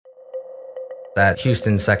At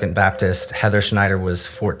Houston Second Baptist, Heather Schneider was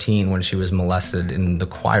 14 when she was molested in the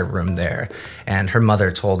choir room there. And her mother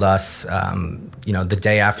told us, the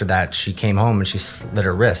day after that, she came home and she slit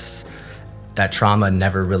her wrists. That trauma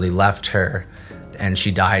never really left her. And she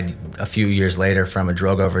died a few years later from a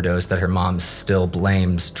drug overdose that her mom still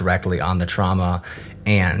blames directly on the trauma.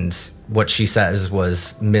 And what she says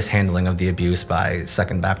was mishandling of the abuse by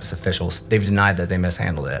Second Baptist officials. They've denied that they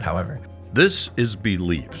mishandled it, however. This is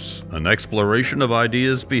Beliefs, an exploration of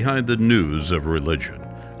ideas behind the news of religion.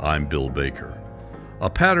 I'm Bill Baker. A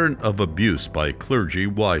pattern of abuse by clergy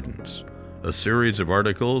widens. A series of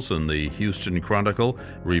articles in the Houston Chronicle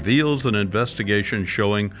reveals an investigation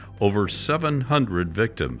showing over 700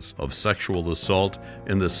 victims of sexual assault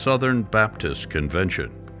in the Southern Baptist Convention.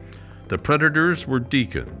 The predators were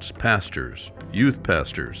deacons, pastors, youth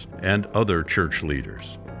pastors, and other church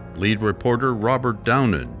leaders. Lead reporter Robert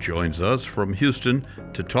Downen joins us from Houston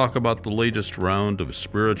to talk about the latest round of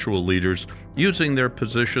spiritual leaders using their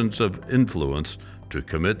positions of influence to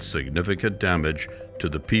commit significant damage to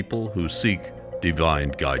the people who seek divine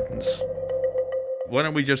guidance. Why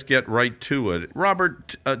don't we just get right to it?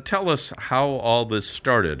 Robert, tell us how all this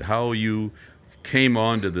started, how you came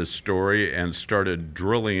onto this story and started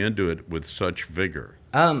drilling into it with such vigor.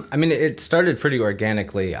 It started pretty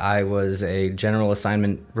organically. I was a general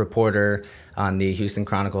assignment reporter on the Houston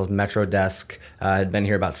Chronicle's Metro desk. I'd been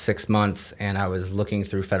here about 6 months, and I was looking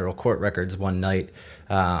through federal court records one night.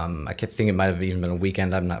 I think it might have even been a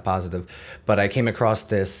weekend, I'm not positive. But I came across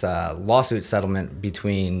this lawsuit settlement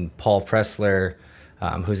between Paul Pressler,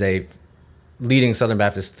 who's a leading Southern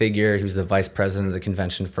Baptist figure. He was the vice president of the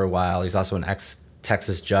convention for a while. He's also an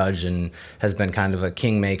ex-Texas judge and has been kind of a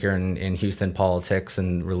kingmaker in Houston politics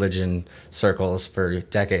and religion circles for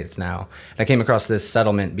decades now. And I came across this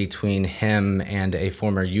settlement between him and a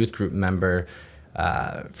former youth group member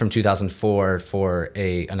from 2004 for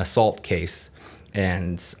an assault case.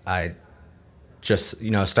 And I just,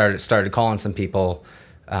 started calling some people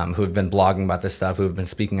who have been blogging about this stuff, who have been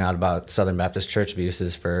speaking out about Southern Baptist church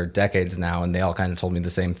abuses for decades now, and they all kind of told me the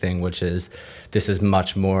same thing, which is this is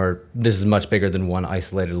much bigger than one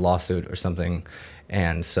isolated lawsuit or something.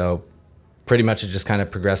 And so pretty much it just kind of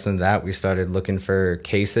progressed into that. We started looking for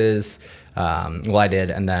cases. I did,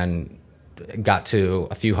 and then got to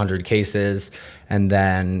a few hundred cases, and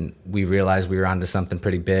then we realized we were onto something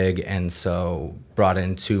pretty big, and so brought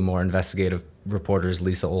in two more investigative reporters,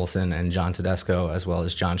 Lisa Olson and John Tedesco, as well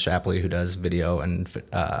as John Shapley, who does video and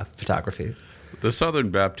photography. The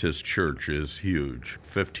Southern Baptist Church is huge.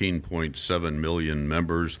 15.7 million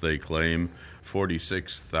members, they claim,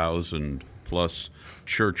 46,000 plus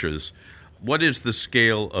churches. What is the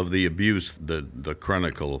scale of the abuse that the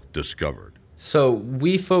Chronicle discovered? So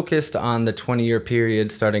we focused on the 20-year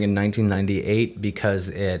period starting in 1998 because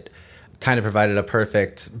it kind of provided a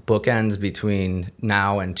perfect bookends between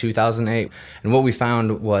now and 2008. And what we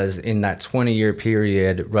found was in that 20-year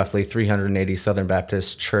period, roughly 380 Southern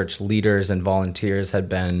Baptist church leaders and volunteers had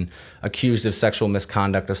been accused of sexual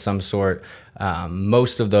misconduct of some sort.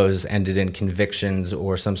 Most of those ended in convictions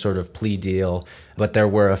or some sort of plea deal, but there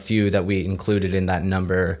were a few that we included in that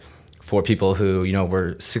number for people who,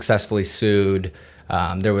 were successfully sued.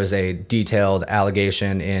 There was a detailed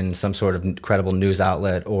allegation in some sort of credible news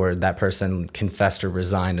outlet, or that person confessed or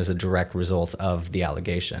resigned as a direct result of the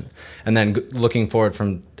allegation. And then looking forward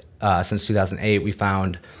from since 2008, we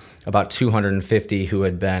found about 250 who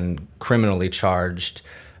had been criminally charged.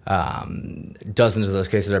 Dozens of those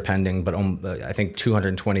cases are pending, but I think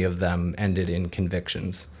 220 of them ended in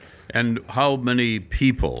convictions. And how many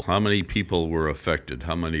people were affected?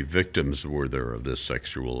 How many victims were there of this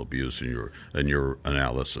sexual abuse in your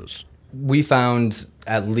analysis? We found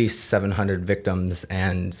at least 700 victims,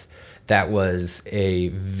 and that was a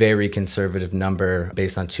very conservative number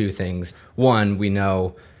based on two things. One, we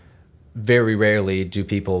know very rarely do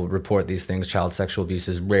people report these things. Child sexual abuse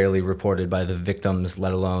is rarely reported by the victims,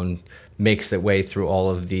 let alone makes its way through all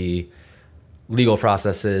of the legal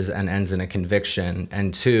processes and ends in a conviction.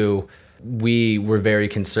 And two, we were very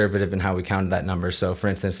conservative in how we counted that number. So for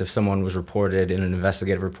instance, if someone was reported in an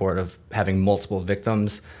investigative report of having multiple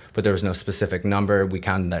victims, but there was no specific number, we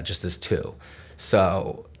counted that just as two.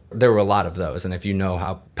 So there were a lot of those. And if you know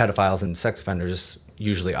how pedophiles and sex offenders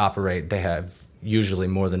usually operate, they have usually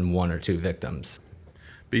more than one or two victims.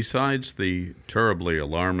 Besides the terribly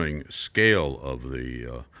alarming scale of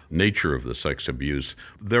the nature of the sex abuse,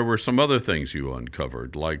 there were some other things you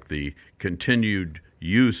uncovered, like the continued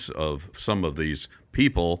use of some of these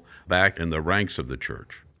people back in the ranks of the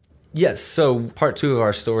church. Yes, so part two of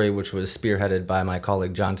our story, which was spearheaded by my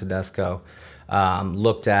colleague John Tedesco,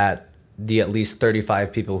 looked at the at least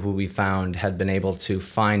 35 people who we found had been able to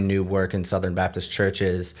find new work in Southern Baptist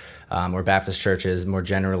churches, or Baptist churches more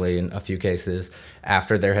generally in a few cases,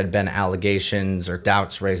 after there had been allegations or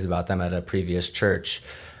doubts raised about them at a previous church.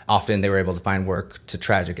 Often they were able to find work to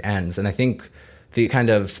tragic ends. And I think the kind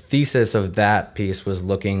of thesis of that piece was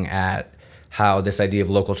looking at how this idea of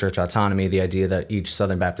local church autonomy, the idea that each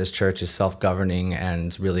Southern Baptist church is self-governing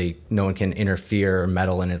and really no one can interfere or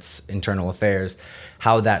meddle in its internal affairs,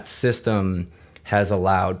 how that system has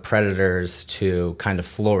allowed predators to kind of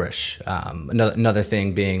flourish. Another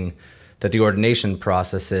thing being that the ordination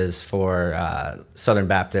processes for Southern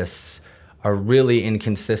Baptists are really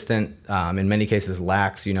inconsistent, in many cases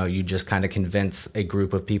lax. You just kind of convince a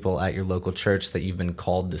group of people at your local church that you've been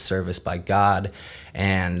called to service by God,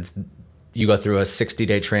 and you go through a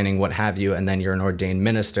 60-day training, what have you, and then you're an ordained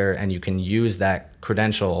minister, and you can use that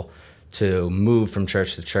credential to move from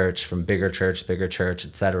church to church, from bigger church,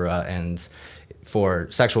 et cetera. And for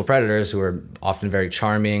sexual predators who are often very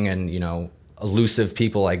charming and, elusive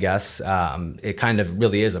people, I guess, it kind of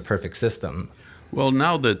really is a perfect system. Well,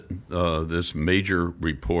 now that this major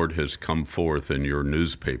report has come forth in your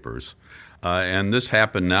newspapers, and this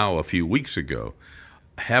happened now a few weeks ago,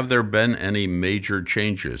 have there been any major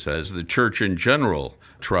changes? Has the church in general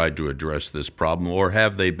tried to address this problem, or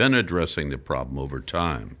have they been addressing the problem over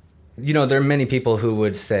time? There are many people who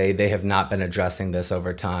would say they have not been addressing this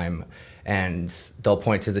over time, and they'll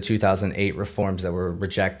point to the 2008 reforms that were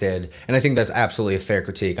rejected. And I think that's absolutely a fair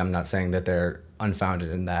critique. I'm not saying that they're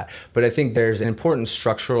unfounded in that. But I think there's an important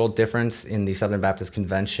structural difference in the Southern Baptist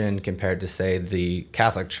Convention compared to, say, the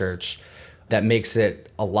Catholic Church that makes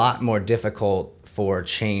it a lot more difficult for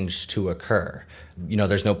change to occur.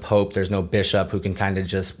 There's no pope, there's no bishop who can kind of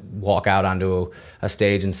just walk out onto a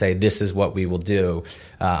stage and say, this is what we will do.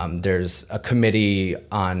 There's a committee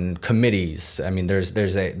on committees. I mean, there's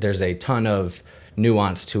a ton of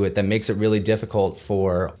nuance to it that makes it really difficult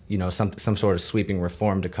for, some sort of sweeping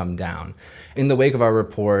reform to come down. In the wake of our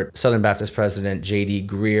report, Southern Baptist President J.D.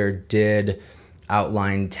 Greear did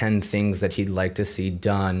outline 10 things that he'd like to see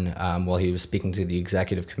done while he was speaking to the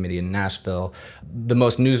executive committee in Nashville. The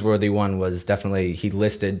most newsworthy one was definitely he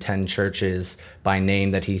listed 10 churches by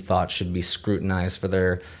name that he thought should be scrutinized for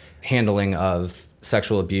their handling of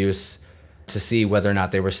sexual abuse to see whether or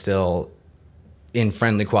not they were still in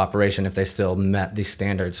friendly cooperation, if they still met the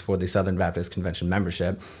standards for the Southern Baptist Convention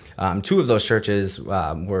membership. Two of those churches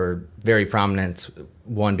were very prominent,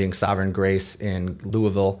 one being Sovereign Grace in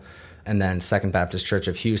Louisville, and then Second Baptist Church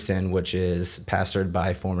of Houston, which is pastored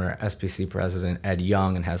by former SBC President Ed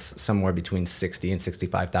Young and has somewhere between 60 and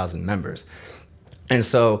 65,000 members. And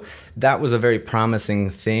so that was a very promising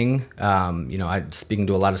thing. Speaking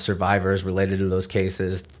to a lot of survivors related to those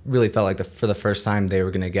cases, really felt like for the first time they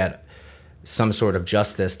were going to get some sort of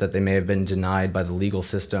justice that they may have been denied by the legal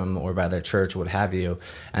system or by their church, what have you.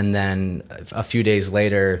 And then a few days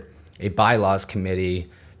later, a bylaws committee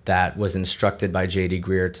that was instructed by J.D.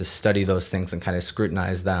 Greear to study those things and kind of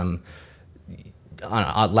scrutinize them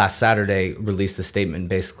last Saturday released a statement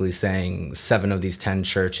basically saying 7 of these 10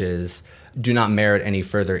 churches do not merit any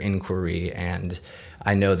further inquiry. And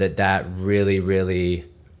I know that really, really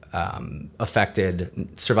affected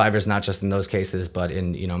survivors, not just in those cases, but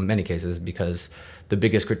in many cases, because the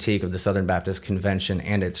biggest critique of the Southern Baptist Convention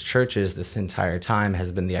and its churches this entire time has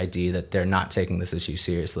been the idea that they're not taking this issue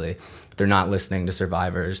seriously. They're not listening to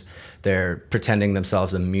survivors. They're pretending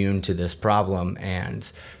themselves immune to this problem. And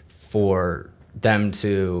for them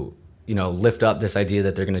to, lift up this idea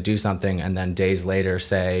that they're going to do something and then days later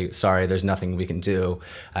say, sorry, there's nothing we can do,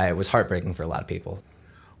 it was heartbreaking for a lot of people.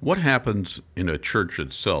 What happens in a church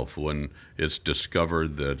itself when it's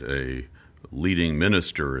discovered that a leading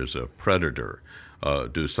minister is a predator?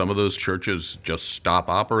 Do some of those churches just stop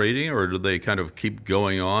operating, or do they kind of keep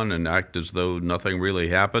going on and act as though nothing really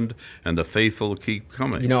happened and the faithful keep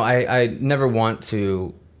coming? I never want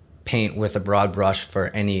to paint with a broad brush for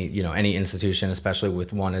any institution, especially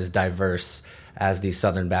with one as diverse as the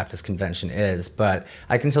Southern Baptist Convention is. But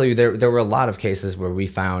I can tell you there were a lot of cases where we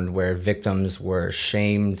found where victims were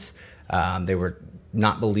shamed, they were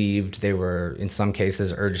not believed, they were in some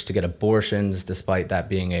cases urged to get abortions, despite that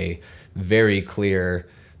being a very clear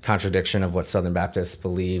contradiction of what Southern Baptists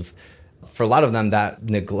believe. For a lot of them, that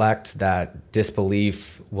neglect, that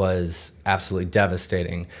disbelief was absolutely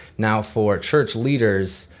devastating. Now, for church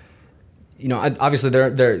leaders, obviously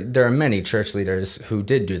there are many church leaders who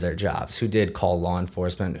did do their jobs, who did call law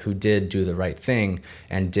enforcement, who did do the right thing,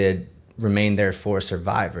 and did remain there for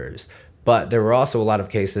survivors. But there were also a lot of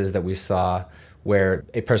cases that we saw where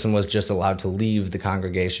a person was just allowed to leave the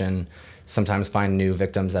congregation sometimes find new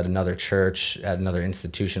victims at another church, at another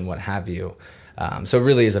institution, what have you. So it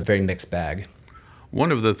really is a very mixed bag.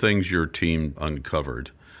 One of the things your team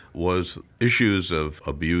uncovered was issues of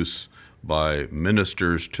abuse by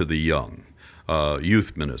ministers to the young,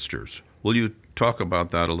 youth ministers. Will you talk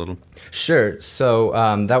about that a little? Sure. So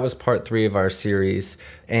that was part 3 of our series,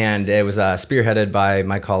 and it was spearheaded by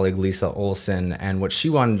my colleague Lisa Olson. And what she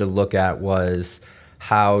wanted to look at was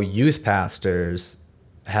how youth pastors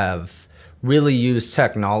have really used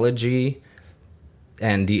technology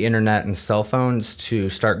and the internet and cell phones to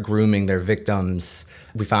start grooming their victims.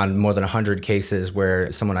 We found more than 100 cases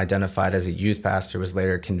where someone identified as a youth pastor was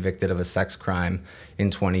later convicted of a sex crime in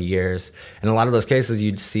 20 years. And in a lot of those cases,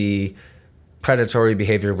 you'd see predatory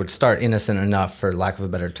behavior would start innocent enough, for lack of a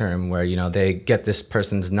better term, where, they get this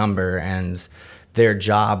person's number and their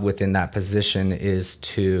job within that position is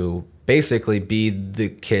to basically be the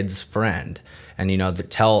kid's friend and,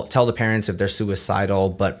 tell the parents if they're suicidal,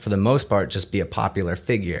 but for the most part, just be a popular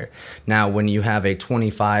figure. Now, when you have a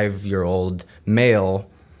 25-year-old male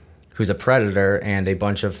who's a predator and a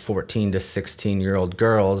bunch of 14 to 16-year-old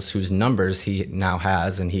girls whose numbers he now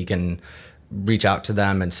has, and he can reach out to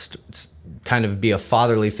them and kind of be a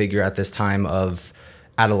fatherly figure at this time of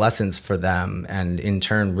adolescence for them, and in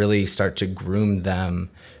turn really start to groom them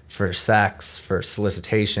for sex, for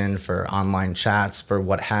solicitation, for online chats, for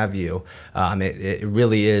what have you. It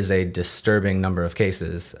really is a disturbing number of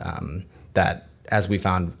cases that, as we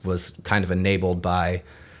found, was kind of enabled by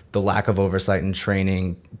the lack of oversight and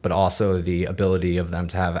training, but also the ability of them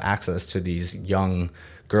to have access to these young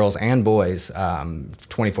girls and boys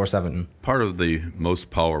 24/7. Part of the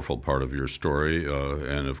most powerful part of your story,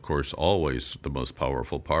 and of course always the most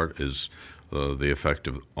powerful part, is the effect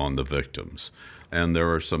on the victims. And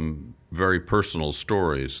there are some very personal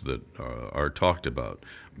stories that are talked about.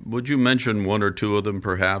 Would you mention one or two of them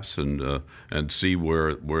perhaps, and see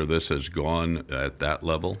where this has gone at that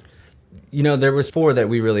level? There was 4 that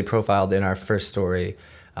we really profiled in our first story,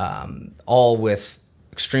 all with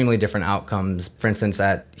extremely different outcomes. For instance,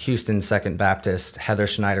 at Houston Second Baptist, Heather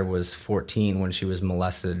Schneider was 14 when she was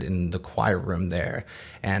molested in the choir room there.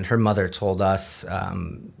 And her mother told us,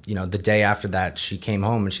 the day after that, she came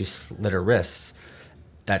home and she slit her wrists.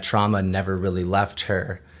 That trauma never really left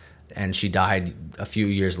her. And she died a few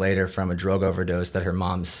years later from a drug overdose that her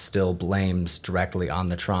mom still blames directly on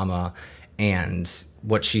the trauma. And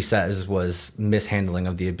what she says was mishandling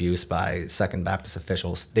of the abuse by Second Baptist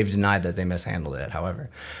officials. They've denied that they mishandled it,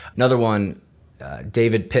 however. Another one,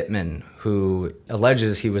 David Pittman, who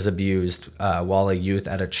alleges he was abused while a youth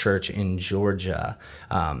at a church in Georgia.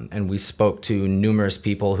 And we spoke to numerous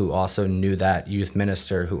people who also knew that youth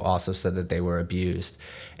minister, who also said that they were abused.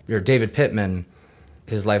 David Pittman,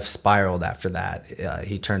 his life spiraled after that.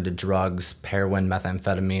 He turned to drugs, heroin,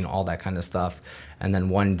 methamphetamine, all that kind of stuff. And then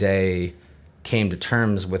one day came to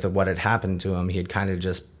terms with what had happened to him. He had kind of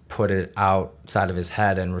just put it outside of his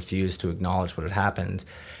head and refused to acknowledge what had happened.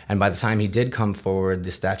 And by the time he did come forward,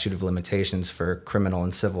 the statute of limitations for criminal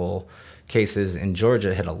and civil cases in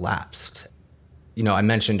Georgia had elapsed. I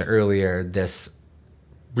mentioned earlier this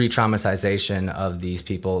re-traumatization of these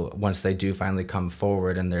people once they do finally come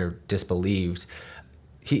forward and they're disbelieved.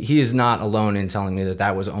 He is not alone in telling me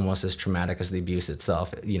that was almost as traumatic as the abuse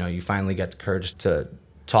itself. You finally get the courage to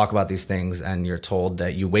talk about these things and you're told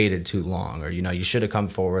that you waited too long, or you should have come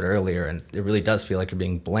forward earlier, and it really does feel like you're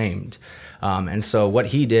being blamed. And so what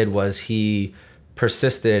he did was he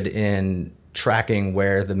persisted in tracking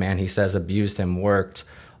where the man he says abused him worked,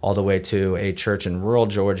 all the way to a church in rural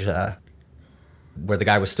Georgia where the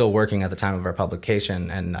guy was still working at the time of our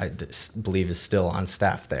publication, and I believe is still on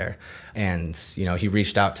staff there. And he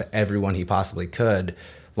reached out to everyone he possibly could,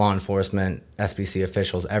 law enforcement, SBC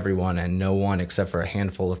officials, everyone, and no one except for a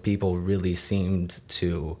handful of people really seemed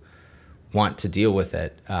to want to deal with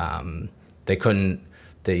it. They couldn't,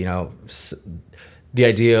 the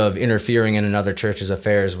idea of interfering in another church's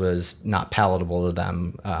affairs was not palatable to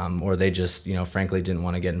them, or they just, frankly didn't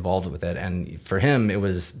want to get involved with it. And for him, it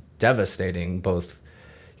was devastating, both,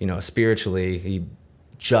 spiritually. He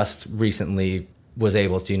just recently was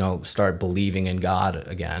able to, start believing in God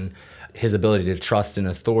again. His ability to trust in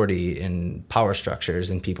authority, in power structures,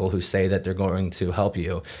 and people who say that they're going to help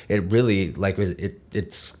you. It really,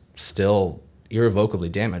 it's still irrevocably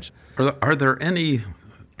damaged. Are there any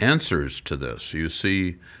answers to this? You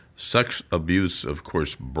see sex abuse, of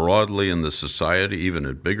course, broadly in the society, even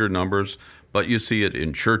at bigger numbers, but you see it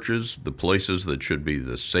in churches, the places that should be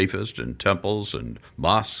the safest, in temples and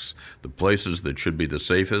mosques, the places that should be the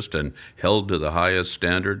safest and held to the highest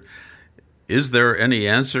standard. Is there any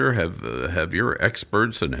answer? Have your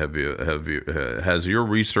experts and has your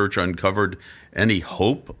research uncovered any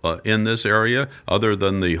hope in this area other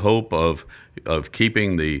than the hope of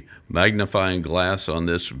keeping the magnifying glass on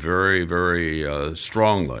this very, very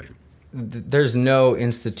strongly? There's no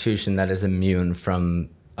institution that is immune from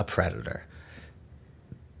a predator.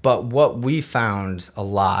 But what we found a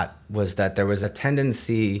lot was that there was a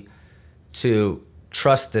tendency to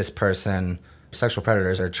trust this person. Sexual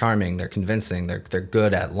predators are charming, they're convincing, they're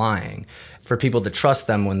good at lying. For people to trust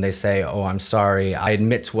them when they say, oh, I'm sorry, I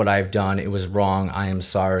admit to what I've done, it was wrong, I am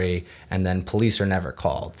sorry, and then police are never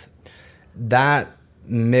called. That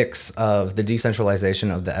mix of the decentralization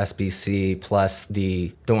of the SBC plus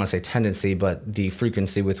the, don't want to say tendency, but the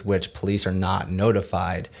frequency with which police are not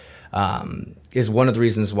notified is one of the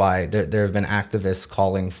reasons why there have been activists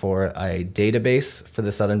calling for a database for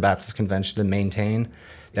the Southern Baptist Convention to maintain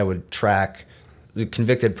that would track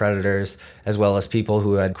convicted predators as well as people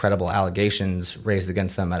who had credible allegations raised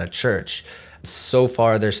against them at a church. So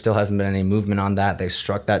far, there still hasn't been any movement on that. They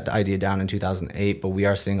struck that idea down in 2008, but we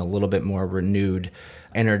are seeing a little bit more renewed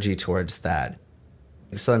energy towards that.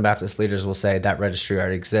 The Southern Baptist leaders will say that registry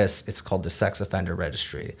already exists. It's called the Sex Offender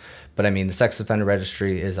Registry. But I mean, the Sex Offender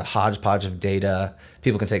Registry is a hodgepodge of data.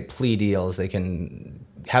 People can take plea deals. They can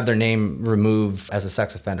have their name removed as a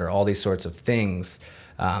sex offender, all these sorts of things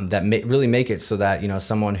that really make it so that, you know,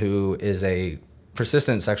 someone who is a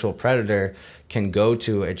persistent sexual predator can go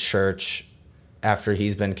to a church after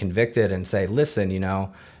he's been convicted and say, listen, you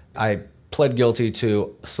know, I pled guilty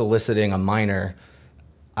to soliciting a minor.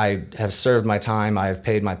 I have served my time. I have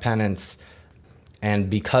paid my penance.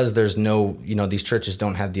 And because there's no, you know, these churches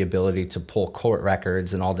don't have the ability to pull court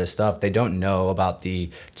records and all this stuff, they don't know about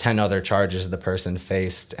the 10 other charges the person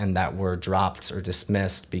faced and that were dropped or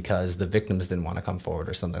dismissed because the victims didn't want to come forward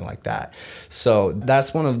or something like that. So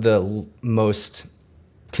that's one of the most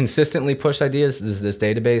consistently pushed ideas is this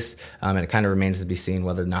database, and it kind of remains to be seen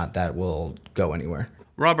whether or not that will go anywhere.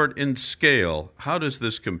 Robert, in scale, how does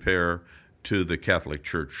this compare to the Catholic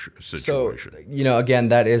Church situation? So, you know, again,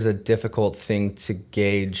 that is a difficult thing to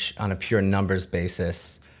gauge on a pure numbers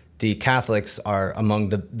basis. The Catholics are among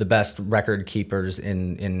the best record keepers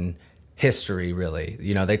in history, really.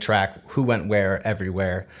 You know, they track who went where,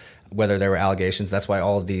 everywhere, whether there were allegations. That's why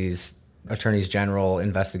all of these attorneys general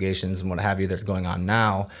investigations and what have you that are going on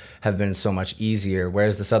now have been so much easier.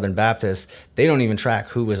 Whereas the Southern Baptists, they don't even track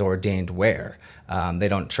who was ordained where. They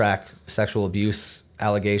don't track sexual abuse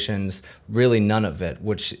allegations, really none of it,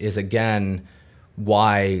 which is, again,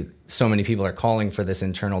 why so many people are calling for this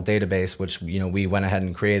internal database, which, you know, we went ahead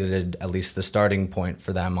and created at least the starting point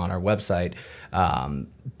for them on our website.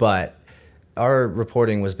 But our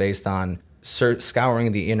reporting was based on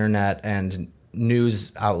scouring the internet and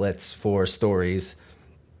news outlets for stories,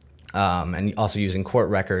 and also using court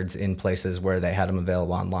records in places where they had them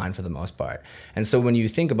available online for the most part. And so when you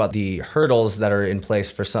think about the hurdles that are in place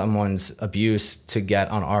for someone's abuse to get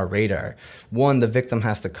on our radar, one, the victim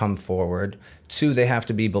has to come forward. Two, they have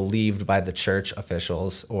to be believed by the church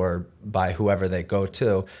officials or by whoever they go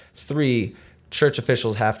to. Three, church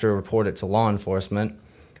officials have to report it to law enforcement.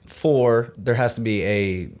 Four, there has to be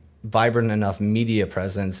a vibrant enough media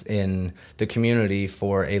presence in the community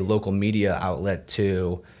for a local media outlet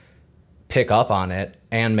to pick up on it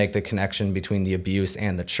and make the connection between the abuse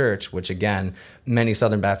and the church, which, again, many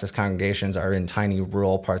Southern Baptist congregations are in tiny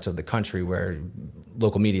rural parts of the country where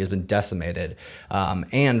local media has been decimated.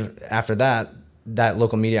 And after that, that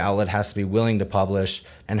local media outlet has to be willing to publish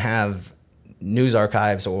and have news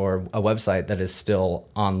archives or a website that is still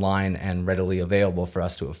online and readily available for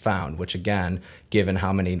us to have found, which, again, given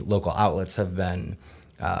how many local outlets have been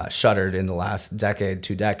shuttered in the last decade,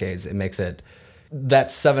 2 decades, it makes it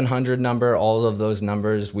that 700 number, all of those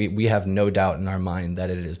numbers, we have no doubt in our mind that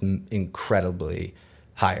it is incredibly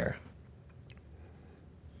higher.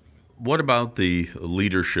 What about the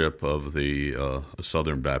leadership of the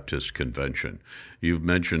Southern Baptist Convention? You've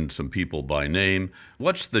mentioned some people by name.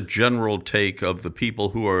 What's the general take of the people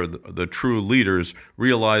who are the true leaders,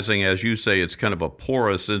 realizing, as you say, it's kind of a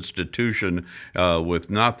porous institution with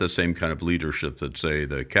not the same kind of leadership that, say,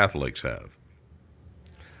 the Catholics have?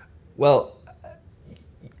 Well,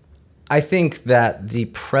 I think that the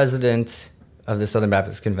president of the Southern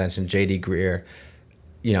Baptist Convention, J.D. Greear,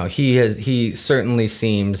 you know, he certainly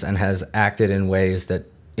seems and has acted in ways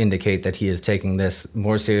that indicate that he is taking this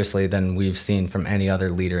more seriously than we've seen from any other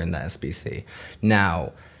leader in the SBC.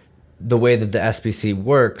 Now, the way that the SBC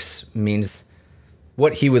works means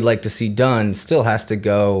what he would like to see done still has to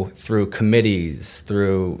go through committees,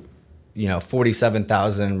 through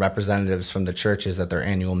 47,000 representatives from the churches at their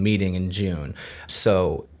annual meeting in June.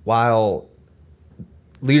 So while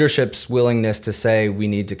leadership's willingness to say we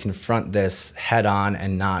need to confront this head on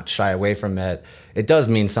and not shy away from it, it does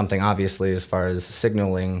mean something, obviously, as far as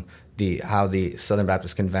signaling how the Southern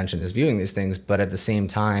Baptist Convention is viewing these things. But at the same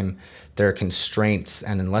time, there are constraints,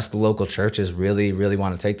 and unless the local churches really, really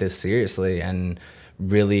want to take this seriously and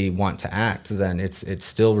really want to act, then it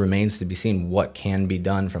still remains to be seen what can be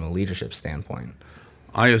done from a leadership standpoint.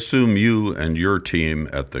 I assume you and your team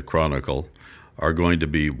at the Chronicle are going to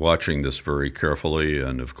be watching this very carefully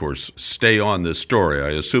and, of course, stay on this story. I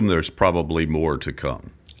assume there's probably more to come.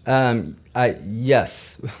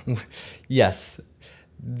 Yes. Yes.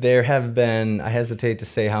 There have been, I hesitate to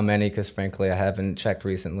say how many because, frankly, I haven't checked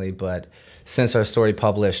recently, but since our story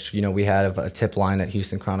published, we had a tip line at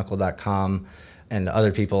HoustonChronicle.com, and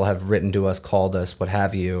other people have written to us, called us, what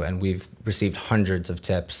have you, and we've received hundreds of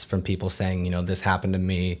tips from people saying, this happened to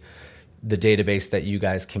me. The database that you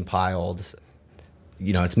guys compiled,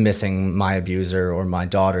 it's missing my abuser or my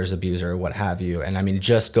daughter's abuser or what have you. And I mean,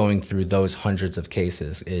 just going through those hundreds of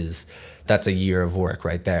cases that's a year of work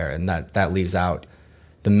right there. And that leaves out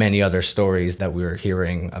the many other stories that we're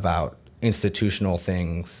hearing about institutional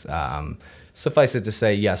things. Suffice it to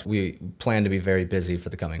say, yes, we plan to be very busy for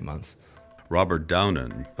the coming months. Robert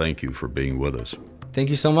Downen, thank you for being with us. Thank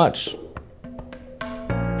you so much.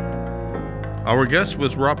 Our guest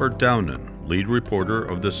was Robert Downen, lead reporter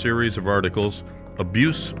of the series of articles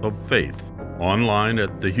Abuse of Faith, online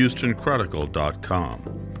at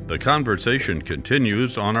theHoustonChronicle.com. The conversation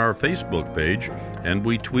continues on our Facebook page, and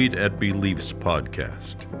we tweet at Beliefs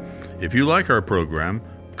Podcast. If you like our program,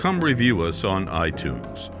 come review us on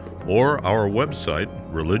iTunes or our website,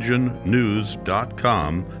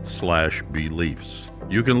 religionnews.com/beliefs.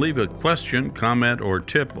 You can leave a question, comment, or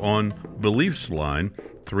tip on Beliefs Line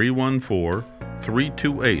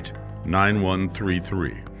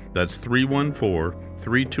 314-328-9133. That's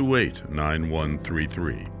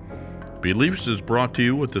 314-328-9133. Beliefs is brought to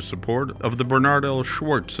you with the support of the Bernard L.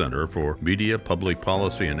 Schwartz Center for Media, Public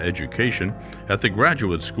Policy, and Education at the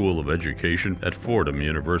Graduate School of Education at Fordham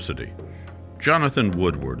University. Jonathan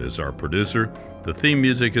Woodward is our producer. The theme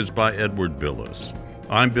music is by Edward Billis.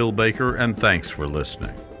 I'm Bill Baker, and thanks for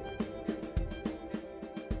listening.